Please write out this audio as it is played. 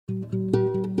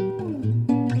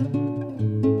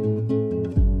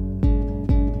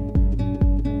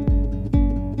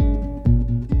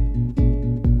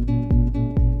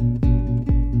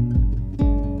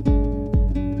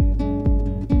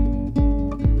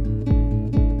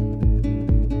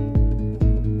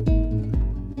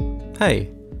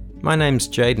Hey, my name's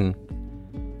Jaden.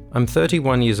 I'm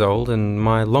 31 years old and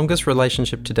my longest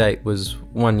relationship to date was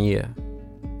 1 year.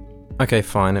 Okay,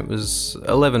 fine, it was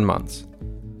 11 months.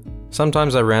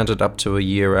 Sometimes I round it up to a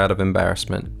year out of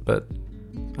embarrassment, but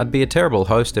I'd be a terrible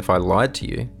host if I lied to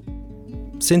you.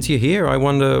 Since you're here, I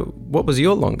wonder, what was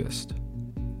your longest?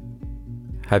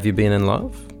 Have you been in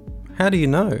love? How do you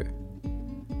know?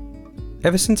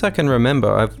 Ever since I can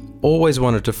remember, I've always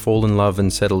wanted to fall in love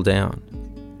and settle down.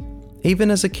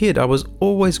 Even as a kid, I was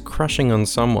always crushing on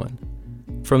someone.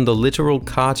 From the literal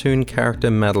cartoon character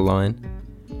Madeline,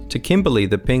 to Kimberly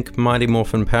the pink Mighty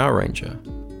Morphin Power Ranger,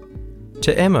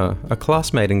 to Emma, a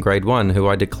classmate in grade 1 who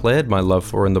I declared my love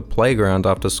for in the playground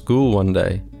after school one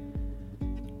day.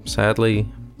 Sadly,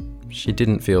 she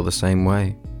didn't feel the same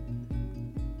way.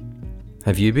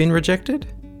 Have you been rejected?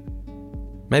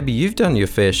 Maybe you've done your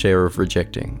fair share of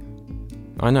rejecting.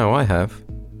 I know I have.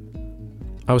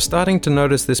 I was starting to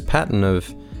notice this pattern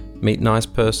of meet nice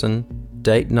person,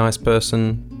 date nice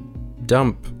person,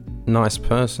 dump nice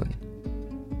person.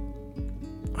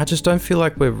 I just don't feel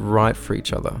like we're right for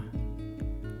each other.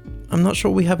 I'm not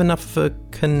sure we have enough of a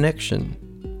connection.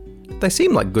 They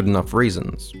seem like good enough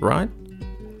reasons, right?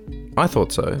 I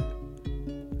thought so.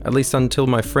 At least until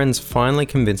my friends finally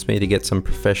convinced me to get some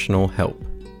professional help.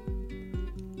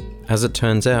 As it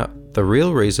turns out, the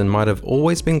real reason might have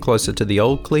always been closer to the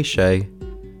old cliche,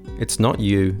 it's not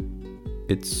you,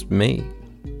 it's me.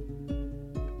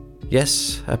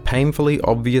 Yes, a painfully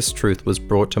obvious truth was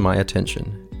brought to my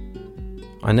attention.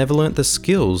 I never learnt the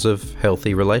skills of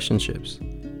healthy relationships.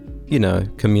 You know,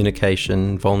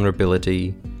 communication,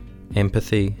 vulnerability,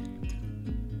 empathy.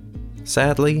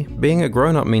 Sadly, being a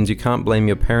grown-up means you can't blame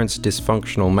your parents'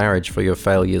 dysfunctional marriage for your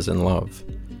failures in love.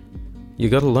 You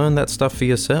gotta learn that stuff for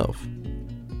yourself.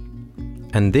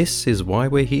 And this is why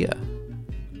we're here.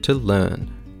 To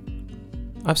learn.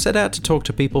 I've set out to talk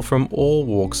to people from all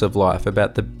walks of life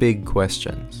about the big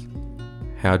questions.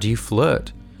 How do you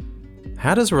flirt?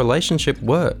 How does a relationship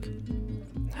work?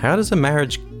 How does a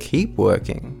marriage keep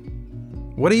working?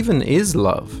 What even is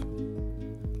love?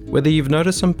 Whether you've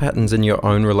noticed some patterns in your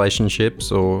own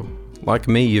relationships or, like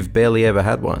me, you've barely ever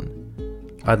had one,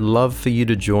 I'd love for you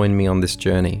to join me on this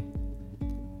journey.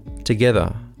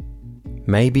 Together,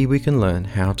 maybe we can learn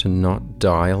how to not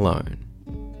die alone.